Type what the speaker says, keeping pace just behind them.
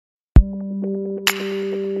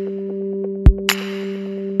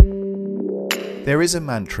There is a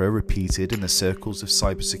mantra repeated in the circles of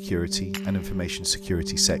cybersecurity and information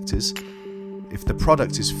security sectors. If the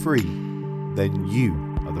product is free, then you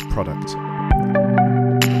are the product.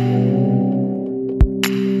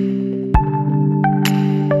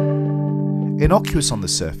 Innocuous on the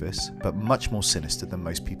surface, but much more sinister than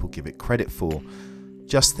most people give it credit for.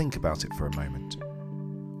 Just think about it for a moment.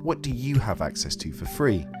 What do you have access to for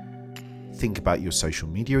free? Think about your social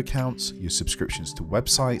media accounts, your subscriptions to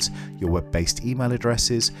websites, your web-based email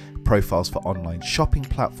addresses, profiles for online shopping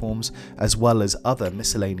platforms, as well as other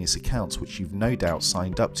miscellaneous accounts which you've no doubt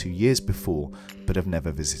signed up to years before but have never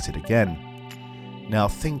visited again. Now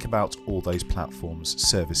think about all those platforms,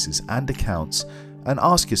 services and accounts and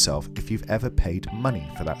ask yourself if you've ever paid money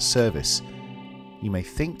for that service. You may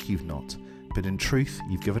think you've not, but in truth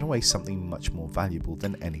you've given away something much more valuable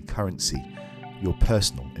than any currency: your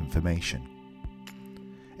personal information.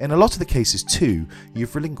 In a lot of the cases too,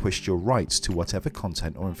 you've relinquished your rights to whatever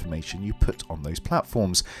content or information you put on those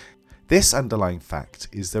platforms. This underlying fact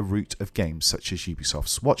is the root of games such as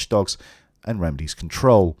Ubisoft's Watch Dogs and Remedy's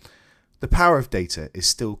Control. The power of data is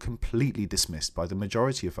still completely dismissed by the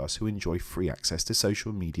majority of us who enjoy free access to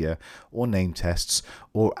social media or name tests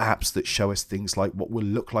or apps that show us things like what we'll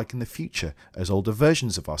look like in the future as older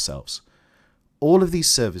versions of ourselves. All of these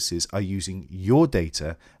services are using your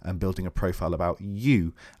data and building a profile about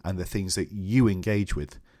you and the things that you engage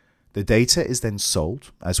with. The data is then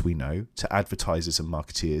sold, as we know, to advertisers and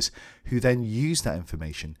marketeers who then use that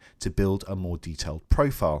information to build a more detailed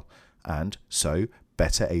profile and so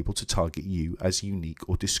better able to target you as unique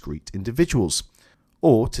or discrete individuals,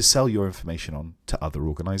 or to sell your information on to other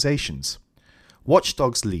organizations. Watch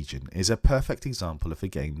Dogs Legion is a perfect example of a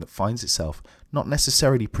game that finds itself not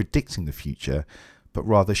necessarily predicting the future, but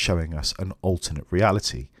rather showing us an alternate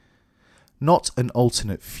reality. Not an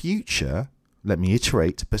alternate future, let me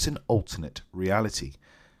iterate, but an alternate reality.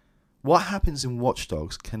 What happens in Watch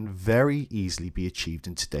Dogs can very easily be achieved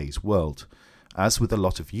in today's world. As with a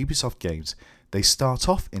lot of Ubisoft games, they start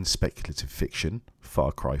off in speculative fiction,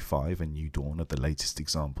 Far Cry 5 and New Dawn are the latest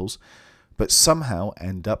examples, but somehow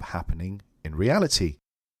end up happening in reality.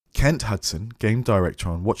 Kent Hudson, game director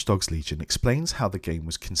on Watch Dogs Legion, explains how the game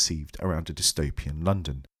was conceived around a dystopian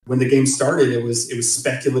London. When the game started, it was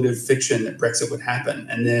speculative fiction that Brexit would happen.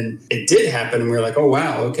 And then it did happen, and we were like, oh,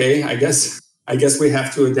 wow, okay, I guess we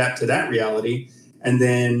have to adapt to that reality. And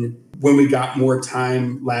then when we got more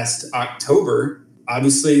time last October,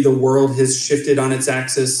 obviously the world has shifted on its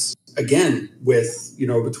axis again with,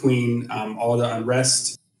 between all the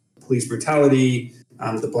unrest, police brutality,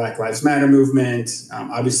 the Black Lives Matter movement,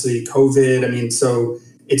 obviously COVID. So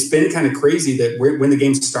it's been kind of crazy that when the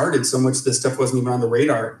game started, so much of this stuff wasn't even on the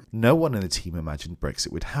radar. No one in the team imagined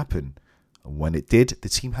Brexit would happen. And when it did, the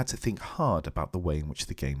team had to think hard about the way in which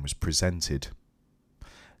the game was presented.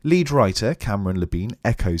 Lead writer Cameron Labine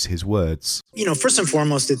echoes his words. First and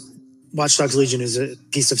foremost, Watch Dogs Legion is a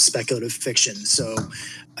piece of speculative fiction. So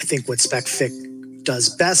I think what spec fic does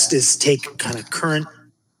best is take kind of current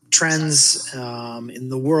trends in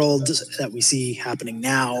the world that we see happening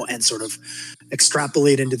now and sort of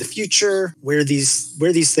extrapolate into the future where these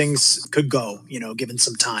things could go, given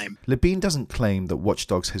some time. Labine doesn't claim that Watch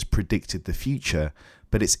Dogs has predicted the future,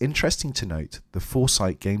 but it's interesting to note the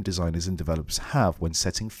foresight game designers and developers have when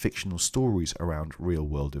setting fictional stories around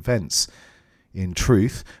real-world events. In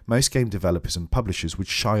truth, most game developers and publishers would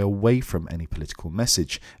shy away from any political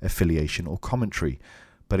message, affiliation or commentary,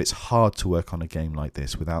 but it's hard to work on a game like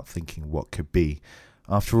this without thinking what could be.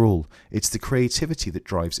 After all, it's the creativity that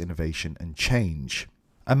drives innovation and change.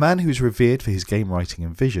 A man who's revered for his game writing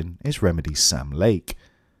and vision is Remedy's Sam Lake.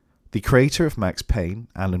 The creator of Max Payne,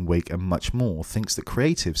 Alan Wake and much more thinks that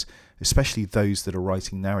creatives, especially those that are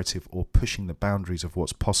writing narrative or pushing the boundaries of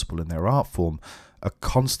what's possible in their art form, are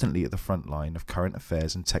constantly at the front line of current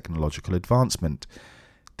affairs and technological advancement.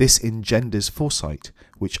 This engenders foresight,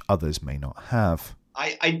 which others may not have.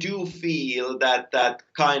 I do feel that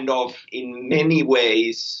kind of in many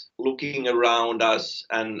ways looking around us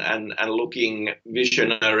and looking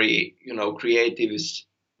visionary, creatives.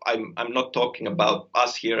 I'm not talking about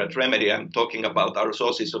us here at Remedy. I'm talking about our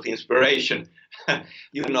sources of inspiration.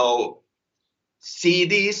 See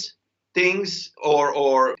these things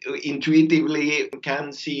or intuitively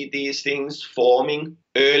can see these things forming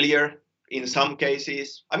earlier in some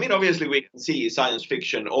cases. Obviously we can see science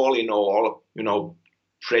fiction all in all,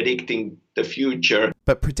 predicting the future.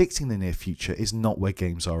 But predicting the near future is not where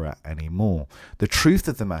games are at anymore. The truth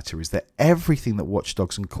of the matter is that everything that Watch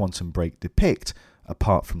Dogs and Quantum Break depict,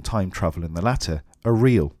 apart from time travel in the latter, are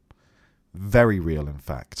real. Very real, in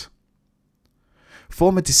fact.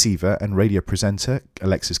 Former deceiver and radio presenter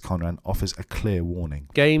Alexis Conran offers a clear warning.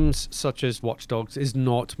 Games such as Watch Dogs is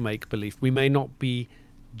not make-believe. We may not be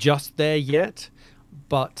just there yet,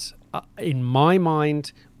 but in my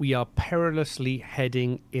mind, we are perilously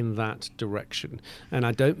heading in that direction. And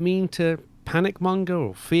I don't mean to panic monger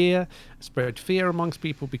or spread fear amongst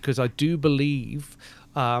people, because I do believe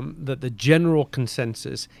that the general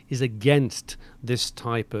consensus is against this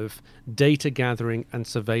type of data gathering and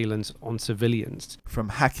surveillance on civilians. From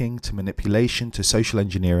hacking to manipulation to social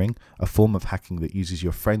engineering, a form of hacking that uses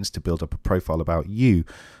your friends to build up a profile about you,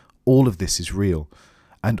 all of this is real.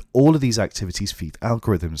 And all of these activities feed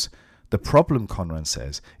algorithms. The problem, Conran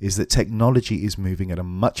says, is that technology is moving at a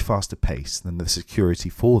much faster pace than the security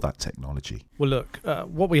for that technology. Well, look,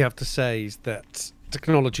 what we have to say is that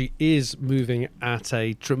technology is moving at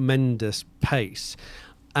a tremendous pace.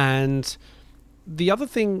 And the other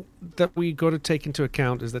thing that we got to take into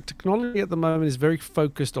account is that technology at the moment is very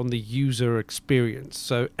focused on the user experience.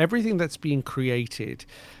 So everything that's being created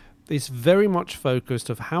is very much focused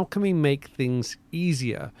of how can we make things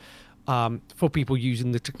easier for people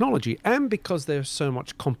using the technology. And because there's so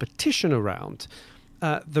much competition around,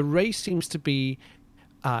 the race seems to be,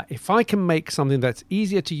 if I can make something that's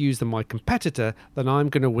easier to use than my competitor, then I'm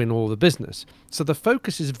going to win all the business. So the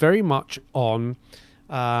focus is very much on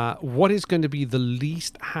what is going to be the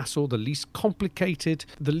least hassle, the least complicated,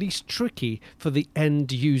 the least tricky for the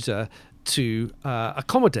end user to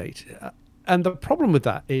accommodate. And the problem with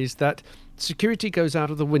that is that security goes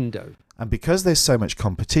out of the window. And because there's so much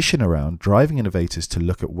competition around, driving innovators to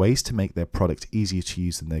look at ways to make their product easier to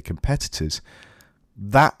use than their competitors,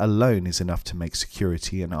 that alone is enough to make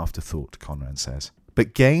security an afterthought, Conran says.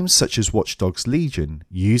 But games such as Watch Dogs Legion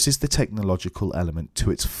uses the technological element to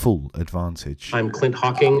its full advantage. I'm Clint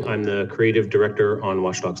Hawking. I'm the creative director on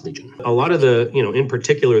Watch Dogs Legion. A lot of the, in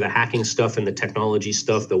particular, the hacking stuff and the technology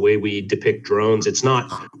stuff, the way we depict drones,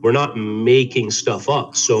 we're not making stuff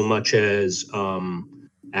up so much as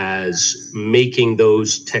making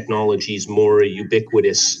those technologies more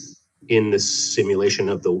ubiquitous in the simulation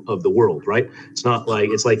of the world, right? It's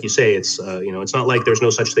like you say, it's not like there's no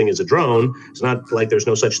such thing as a drone. It's not like there's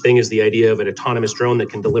no such thing as the idea of an autonomous drone that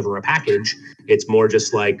can deliver a package. It's more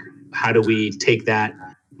just like, how do we take that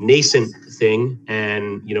nascent thing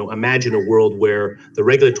and, imagine a world where the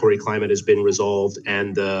regulatory climate has been resolved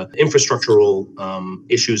and the infrastructural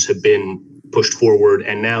issues have been pushed forward,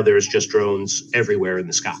 and now there's just drones everywhere in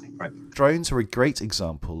the sky, right? Drones are a great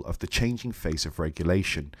example of the changing face of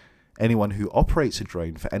regulation. Anyone who operates a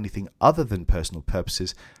drone for anything other than personal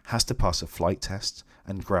purposes has to pass a flight test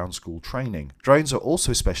and ground school training. Drones are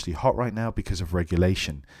also especially hot right now because of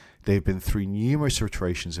regulation. They've been through numerous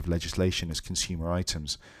iterations of legislation as consumer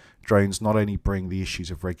items. Drones not only bring the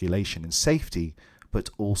issues of regulation and safety, but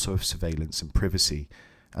also of surveillance and privacy.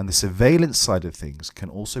 And the surveillance side of things can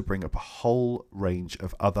also bring up a whole range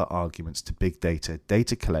of other arguments to big data,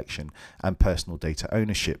 data collection, and personal data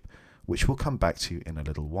ownership, which we'll come back to in a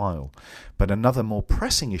little while. But another more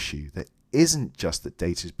pressing issue that isn't just that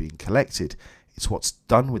data is being collected, it's what's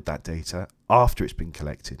done with that data after it's been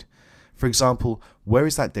collected. For example, where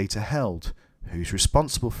is that data held? Who's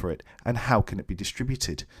responsible for it? And how can it be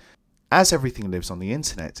distributed? As everything lives on the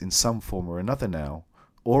internet in some form or another now,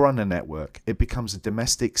 or on a network, it becomes a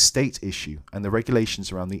domestic state issue, and the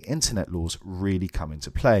regulations around the internet laws really come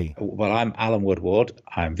into play. Well, I'm Alan Woodward.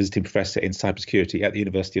 I'm visiting professor in cybersecurity at the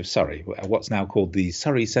University of Surrey, what's now called the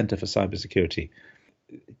Surrey Centre for Cybersecurity.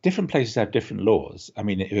 Different places have different laws. I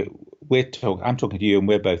mean, I'm talking to you, and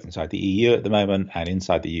we're both inside the EU at the moment and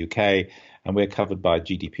inside the UK, and we're covered by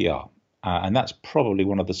GDPR. And that's probably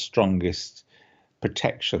one of the strongest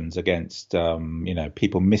protections against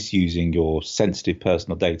people misusing your sensitive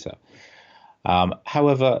personal data.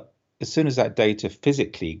 However, as soon as that data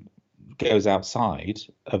physically goes outside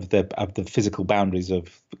of the physical boundaries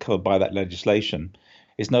covered by that legislation,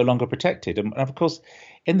 it's no longer protected. And of course,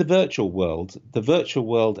 in the virtual world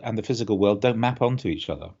and the physical world don't map onto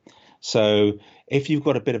each other. So if you've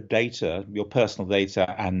got a bit of data, your personal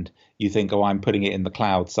data, and you think, I'm putting it in the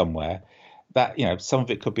cloud somewhere, that, some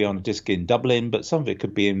of it could be on a disk in Dublin, but some of it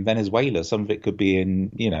could be in Venezuela, some of it could be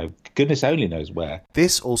in, goodness only knows where.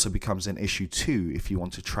 This also becomes an issue too if you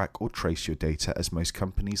want to track or trace your data, as most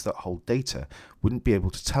companies that hold data wouldn't be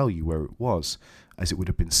able to tell you where it was, as it would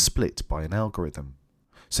have been split by an algorithm.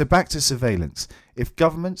 So back to surveillance. If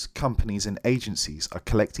governments, companies and agencies are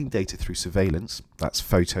collecting data through surveillance, that's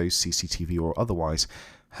photos, CCTV or otherwise,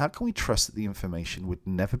 how can we trust that the information would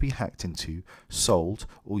never be hacked into, sold,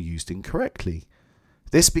 or used incorrectly?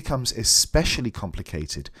 This becomes especially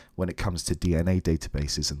complicated when it comes to DNA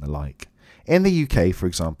databases and the like. In the UK, for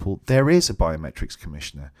example, there is a biometrics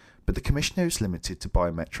commissioner, but the commissioner is limited to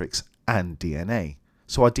biometrics and DNA,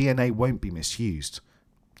 so our DNA won't be misused,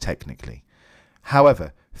 technically.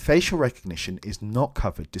 However, facial recognition is not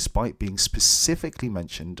covered despite being specifically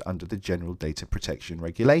mentioned under the General Data Protection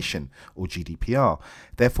Regulation, or GDPR,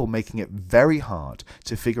 therefore making it very hard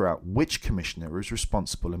to figure out which commissioner is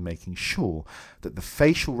responsible in making sure that the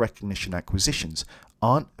facial recognition acquisitions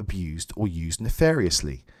aren't abused or used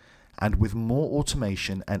nefariously. And with more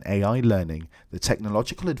automation and AI learning, the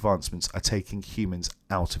technological advancements are taking humans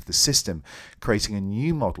out of the system, creating a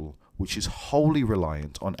new model which is wholly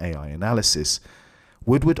reliant on AI analysis.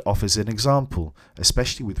 Woodward offers an example,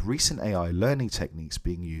 especially with recent AI learning techniques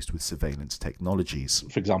being used with surveillance technologies.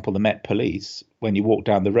 For example, the Met Police, when you walk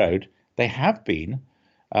down the road, they have been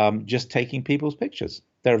just taking people's pictures.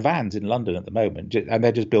 There are vans in London at the moment, and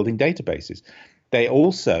they're just building databases. They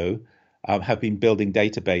also have been building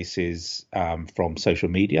databases from social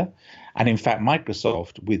media. And in fact,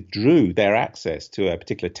 Microsoft withdrew their access to a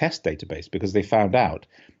particular test database because they found out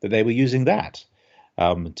that they were using that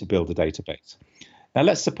to build a database. Now,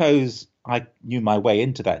 let's suppose I knew my way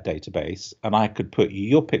into that database and I could put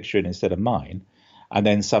your picture in instead of mine. And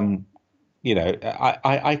then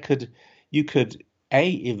you could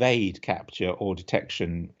evade capture or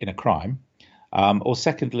detection in a crime. Or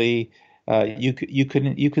secondly,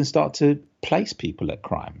 you can start to place people at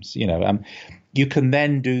crimes. You can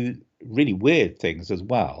then do really weird things as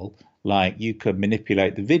well, like you can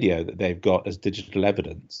manipulate the video that they've got as digital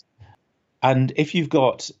evidence. And if you've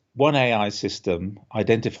got one AI system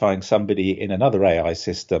identifying somebody in another AI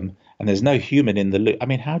system, and there's no human in the loop, I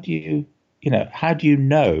mean, how do you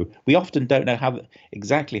know? We often don't know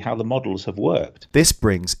exactly how the models have worked. This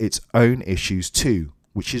brings its own issues too,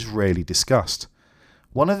 which is rarely discussed.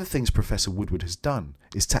 One of the things Professor Woodward has done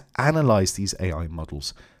is to analyse these AI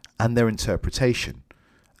models and their interpretation,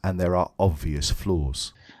 and there are obvious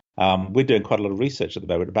flaws. We're doing quite a lot of research at the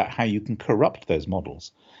moment about how you can corrupt those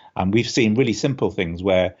models. And we've seen really simple things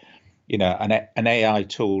where, an AI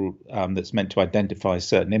tool that's meant to identify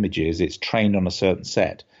certain images, it's trained on a certain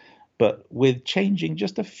set. But with changing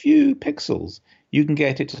just a few pixels, you can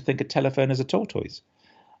get it to think a telephone is a tortoise.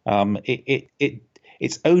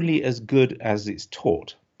 It's only as good as it's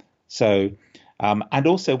taught. So, and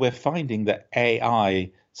also we're finding that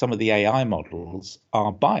some of the AI models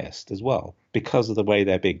are biased as well because of the way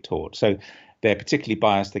they're being taught. So they're particularly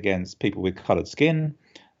biased against people with coloured skin,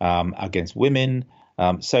 against women.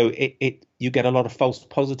 So you get a lot of false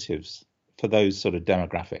positives for those sort of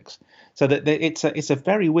demographics. So that it's a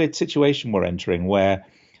very weird situation we're entering where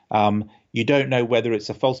you don't know whether it's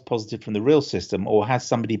a false positive from the real system or has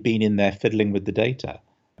somebody been in there fiddling with the data.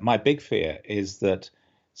 My big fear is that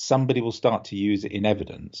somebody will start to use it in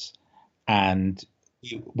evidence, and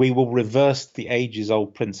we will reverse the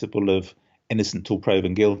ages-old principle of innocent till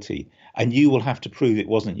proven guilty, and you will have to prove it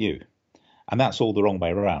wasn't you. And that's all the wrong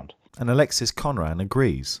way around. And Alexis Conran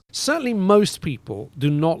agrees. Certainly most people do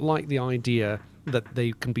not like the idea that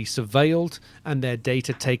they can be surveilled and their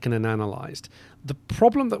data taken and analysed. The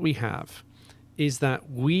problem that we have is that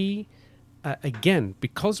we, again,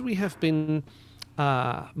 because we have been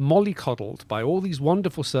mollycoddled by all these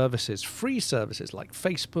wonderful services, free services like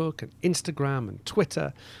Facebook and Instagram and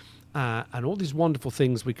Twitter, and all these wonderful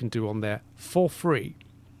things we can do on there for free,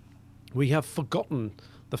 we have forgotten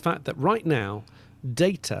the fact that right now,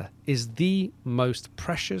 data is the most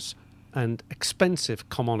precious and expensive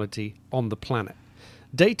commodity on the planet.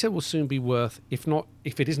 Data will soon be worth,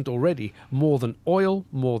 if it isn't already, more than oil,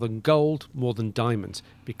 more than gold, more than diamonds,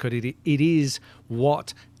 because it is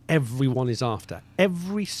what everyone is after.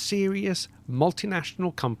 Every serious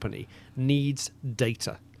multinational company needs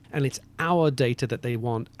data, and it's our data that they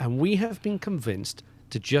want, and we have been convinced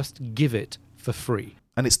to just give it for free.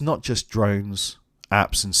 And it's not just drones,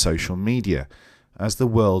 apps and social media. As the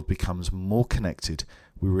world becomes more connected,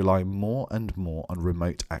 we rely more and more on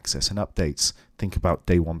remote access and updates. Think about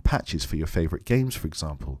day one patches for your favourite games, for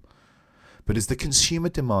example. But as the consumer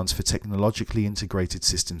demands for technologically integrated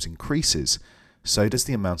systems increases, so does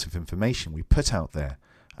the amount of information we put out there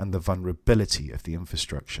and the vulnerability of the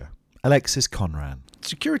infrastructure. Alexis Conran.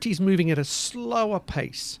 Security is moving at a slower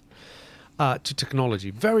pace to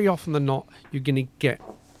technology. Very often than not, you're going to get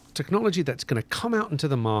technology that's going to come out into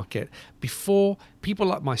the market before people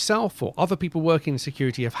like myself or other people working in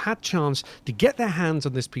security have had chance to get their hands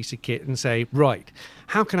on this piece of kit and say, right,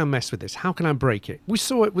 how can I mess with this? How can I break it? We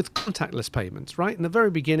saw it with contactless payments, right? In the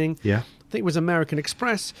very beginning, Yeah. I think it was American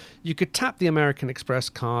Express. You could tap the American Express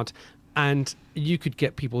card And you could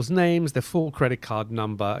get people's names, their full credit card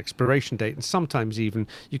number, expiration date, and sometimes even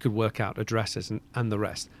you could work out addresses and the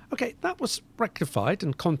rest. Okay, that was rectified,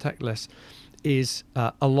 and contactless is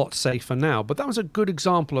a lot safer now. But that was a good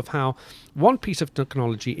example of how one piece of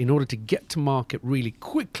technology, in order to get to market really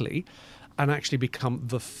quickly and actually become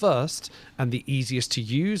the first and the easiest to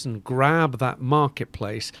use and grab that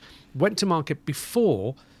marketplace, went to market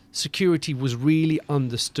before security was really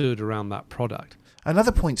understood around that product.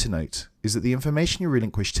 Another point to note is that the information you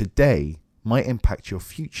relinquish today might impact your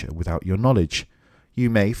future without your knowledge.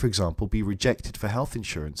 You may, for example, be rejected for health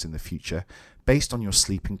insurance in the future based on your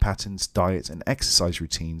sleeping patterns, diet, and exercise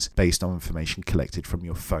routines based on information collected from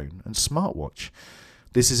your phone and smartwatch.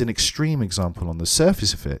 This is an extreme example on the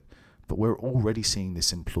surface of it, but we're already seeing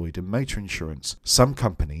this employed in motor insurance. Some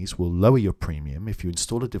companies will lower your premium if you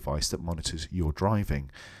install a device that monitors your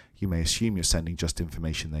driving. You may assume you're sending just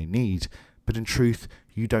information they need, but in truth,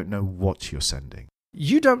 you don't know what you're sending.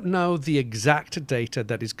 You don't know the exact data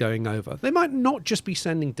that is going over. They might not just be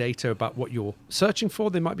sending data about what you're searching for.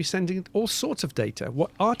 They might be sending all sorts of data,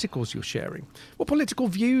 what articles you're sharing, what political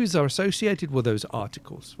views are associated with those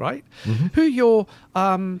articles, right? Mm-hmm.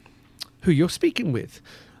 Who you're speaking with,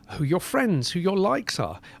 who your friends, who your likes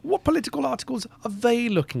are. What political articles are they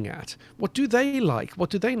looking at? What do they like? What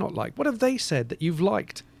do they not like? What have they said that you've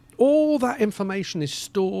liked? All that information is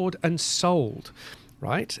stored and sold,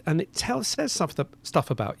 right? And it says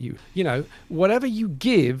stuff about you. You know, whatever you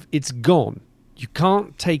give, it's gone. You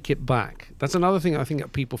can't take it back. That's another thing I think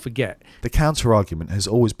that people forget. The counter-argument has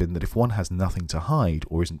always been that if one has nothing to hide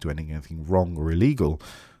or isn't doing anything wrong or illegal,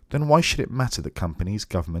 then why should it matter that companies,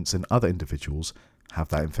 governments, and other individuals have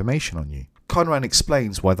that information on you? Conran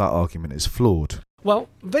explains why that argument is flawed. Well,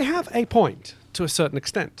 they have a point to a certain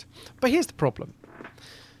extent. But here's the problem.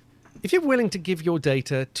 If you're willing to give your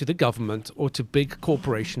data to the government or to big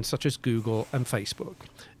corporations such as Google and Facebook,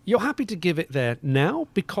 you're happy to give it there now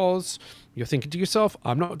because you're thinking to yourself,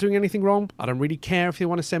 I'm not doing anything wrong. I don't really care if you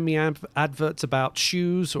want to send me adverts about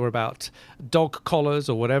shoes or about dog collars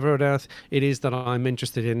or whatever on earth it is that I'm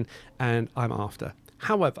interested in and I'm after.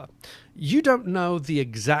 However, you don't know the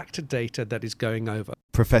exact data that is going over.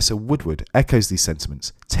 Professor Woodward echoes these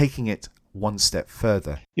sentiments, taking it one step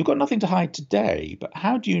further. You've got nothing to hide today, but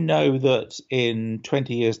how do you know that in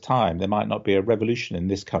 20 years' time there might not be a revolution in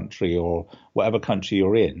this country or whatever country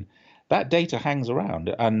you're in? That data hangs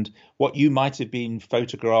around, and what you might have been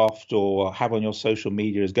photographed or have on your social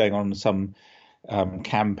media is going on some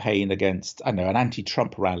campaign against, I don't know, an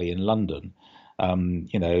anti-Trump rally in London,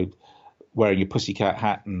 wearing your pussycat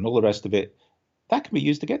hat and all the rest of it. That can be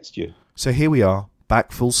used against you. So here we are,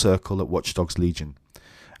 back full circle at Watchdogs Legion.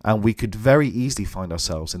 And we could very easily find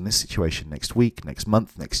ourselves in this situation next week, next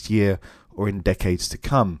month, next year, or in decades to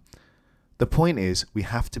come. The point is, we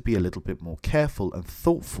have to be a little bit more careful and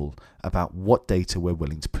thoughtful about what data we're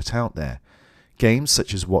willing to put out there. Games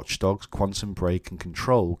such as Watch Dogs, Quantum Break, and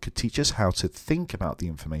Control could teach us how to think about the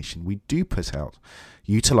information we do put out,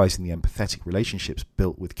 utilising the empathetic relationships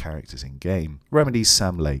built with characters in game. Remedy's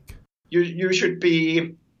Sam Lake. You should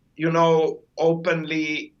be,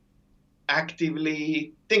 openly,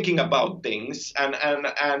 actively thinking about things and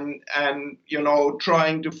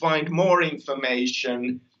trying to find more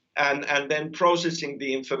information and then processing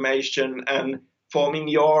the information and forming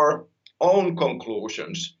your own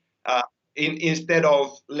conclusions instead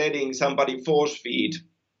of letting somebody force feed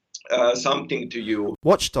something to you.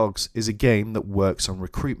 Watch Dogs is a game that works on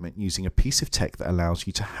recruitment using a piece of tech that allows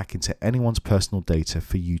you to hack into anyone's personal data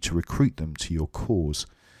for you to recruit them to your cause.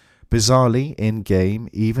 Bizarrely, in-game,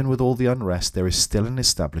 even with all the unrest, there is still an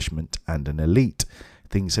establishment and an elite.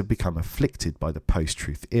 Things have become afflicted by the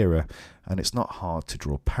post-truth era, and it's not hard to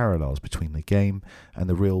draw parallels between the game and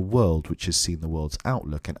the real world, which has seen the world's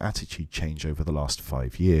outlook and attitude change over the last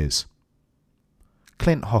 5 years.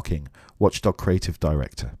 Clint Hocking, Watchdog Creative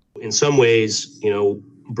Director. In some ways,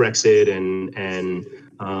 Brexit and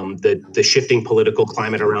the shifting political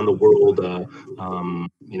climate around the world,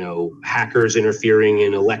 hackers interfering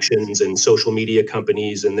in elections and social media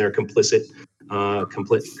companies and their complicitness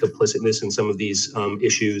in some of these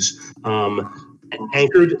issues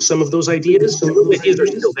anchored some of those ideas. Some of those ideas are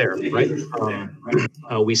still there, right?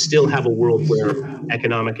 We still have a world where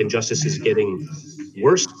economic injustice is getting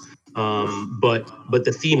worse. But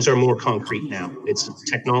the themes are more concrete now. It's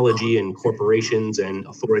technology and corporations and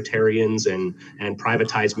authoritarians and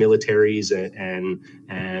privatized militaries and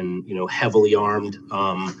heavily armed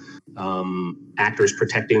actors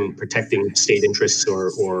protecting state interests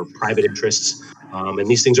or private interests. And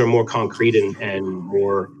these things are more concrete and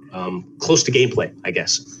more close to gameplay, I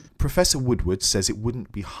guess. Professor Woodward says it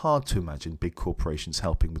wouldn't be hard to imagine big corporations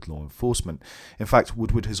helping with law enforcement. In fact,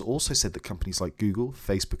 Woodward has also said that companies like Google,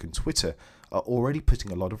 Facebook and Twitter are already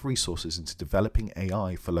putting a lot of resources into developing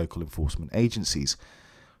AI for local enforcement agencies.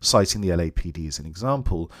 Citing the LAPD as an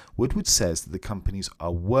example, Woodward says that the companies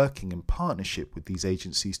are working in partnership with these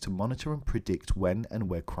agencies to monitor and predict when and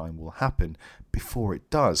where crime will happen before it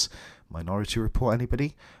does. Minority Report,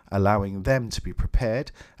 anybody? Allowing them to be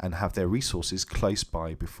prepared and have their resources close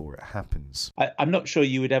by before it happens. I'm not sure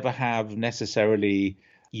you would ever have necessarily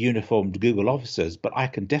uniformed Google officers, but I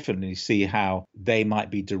can definitely see how they might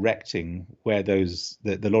be directing where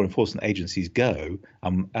the law enforcement agencies go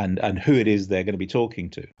and who it is they're going to be talking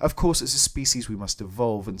to. Of course, as a species we must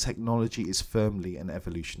evolve, and technology is firmly an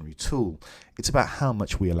evolutionary tool. It's about how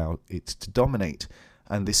much we allow it to dominate.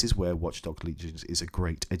 And this is where Watchdog Legion is a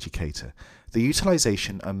great educator. The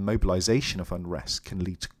utilization and mobilization of unrest can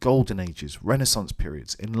lead to golden ages, renaissance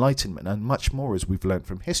periods, enlightenment, and much more, as we've learned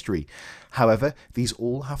from history. However, these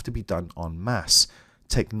all have to be done en masse.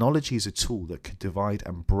 Technology is a tool that could divide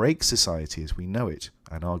and break society as we know it,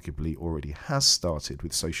 and arguably already has started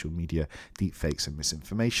with social media, deepfakes, and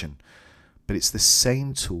misinformation. But it's the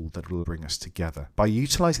same tool that will bring us together. By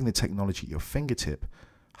utilizing the technology at your fingertip,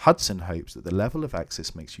 Hudson hopes that the level of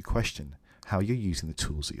access makes you question how you're using the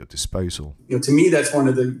tools at your disposal. To me, that's one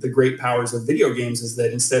of the great powers of video games, is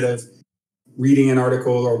that instead of reading an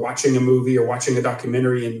article or watching a movie or watching a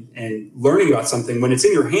documentary and learning about something, when it's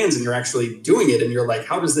in your hands and you're actually doing it and you're like,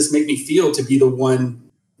 how does this make me feel to be the one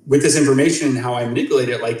with this information and how I manipulate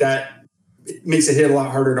it like that, it makes it hit a lot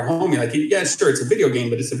harder to home. You're like, yeah, sure, it's a video game,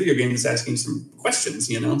 but it's a video game that's asking some questions,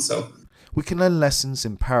 so... We can learn lessons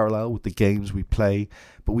in parallel with the games we play,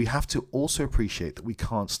 but we have to also appreciate that we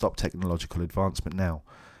can't stop technological advancement now.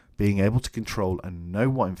 Being able to control and know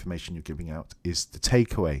what information you're giving out is the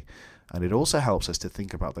takeaway, and it also helps us to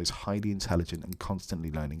think about those highly intelligent and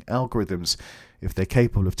constantly learning algorithms. If they're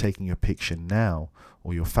capable of taking your picture now,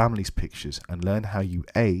 or your family's pictures, and learn how you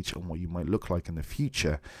age and what you might look like in the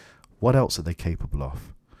future, what else are they capable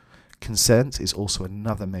of? Consent is also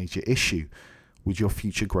another major issue. Would your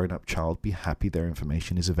future grown-up child be happy their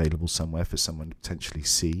information is available somewhere for someone to potentially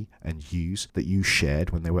see and use that you shared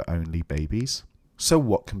when they were only babies? So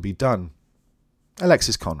what can be done?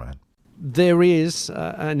 Alexis Conran. There is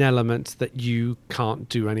an element that you can't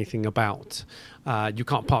do anything about. You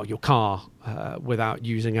can't park your car without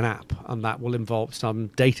using an app, and that will involve some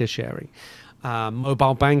data sharing.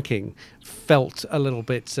 Mobile banking felt a little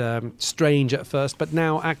bit strange at first, but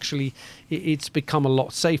now actually it's become a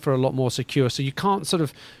lot safer, a lot more secure. So you can't sort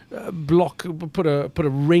of put a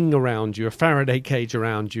ring around you, a Faraday cage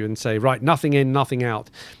around you, and say, right, nothing in, nothing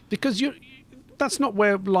out, because that's not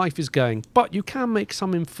where life is going. But you can make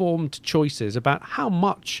some informed choices about how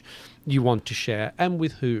much you want to share and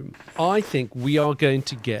with whom. I think we are going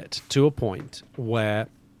to get to a point where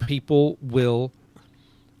people will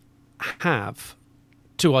have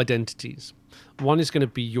two identities. One is going to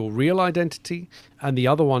be your real identity, and the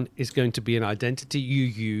other one is going to be an identity you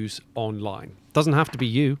use online. Doesn't have to be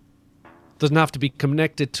you. Doesn't have to be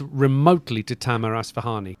connected remotely to Tamer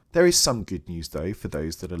Asfahani. There is some good news, though, for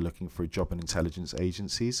those that are looking for a job in intelligence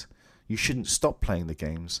agencies. You shouldn't stop playing the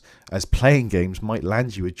games, as playing games might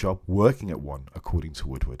land you a job working at one, according to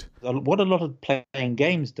Woodward. What a lot of playing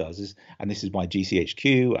games does is, and this is why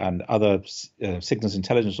GCHQ and other signals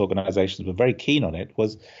intelligence organizations were very keen on it,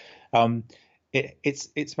 was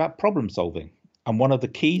it's about problem solving. And one of the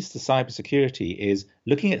keys to cybersecurity is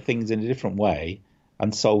looking at things in a different way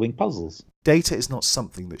and solving puzzles. Data is not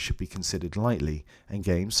something that should be considered lightly, and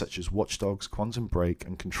games such as Watch Dogs, Quantum Break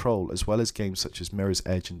and Control, as well as games such as Mirror's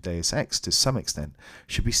Edge and Deus Ex to some extent,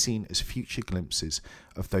 should be seen as future glimpses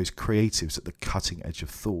of those creatives at the cutting edge of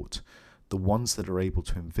thought, the ones that are able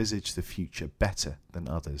to envisage the future better than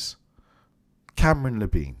others. Cameron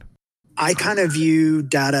Levine. I kind of view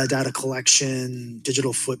data collection,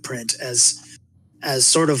 digital footprint as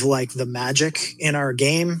sort of like the magic in our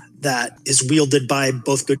game that is wielded by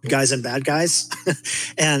both good guys and bad guys.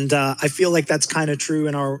 And I feel like that's kind of true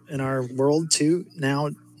in our world too.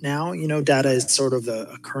 Now, data is sort of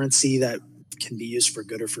a currency that can be used for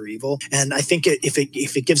good or for evil. And I think if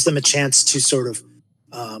it gives them a chance to sort of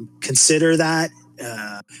consider that,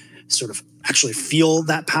 sort of actually feel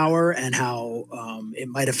that power and how it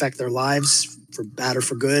might affect their lives for bad or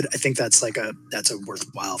for good, I think that's a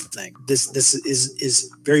worthwhile thing. This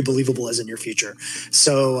is very believable as in your future.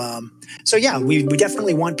 So yeah, we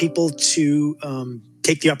definitely want people to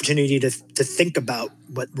take the opportunity to think about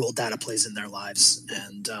what role data plays in their lives,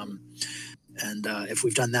 and if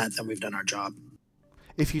we've done that, then we've done our job.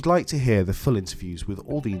 If you'd like to hear the full interviews with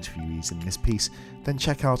all the interviewees in this piece, then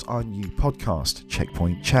check out our new podcast,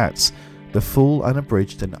 Checkpoint Chats, the full,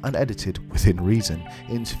 unabridged and unedited, within reason,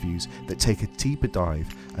 interviews that take a deeper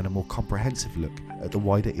dive and a more comprehensive look at the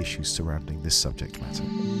wider issues surrounding this subject matter.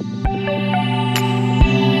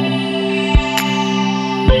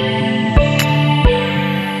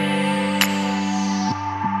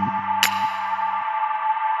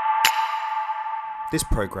 This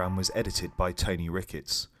programme was edited by Tony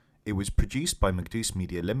Ricketts. It was produced by Magdous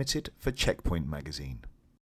Media Limited for Checkpoint Magazine.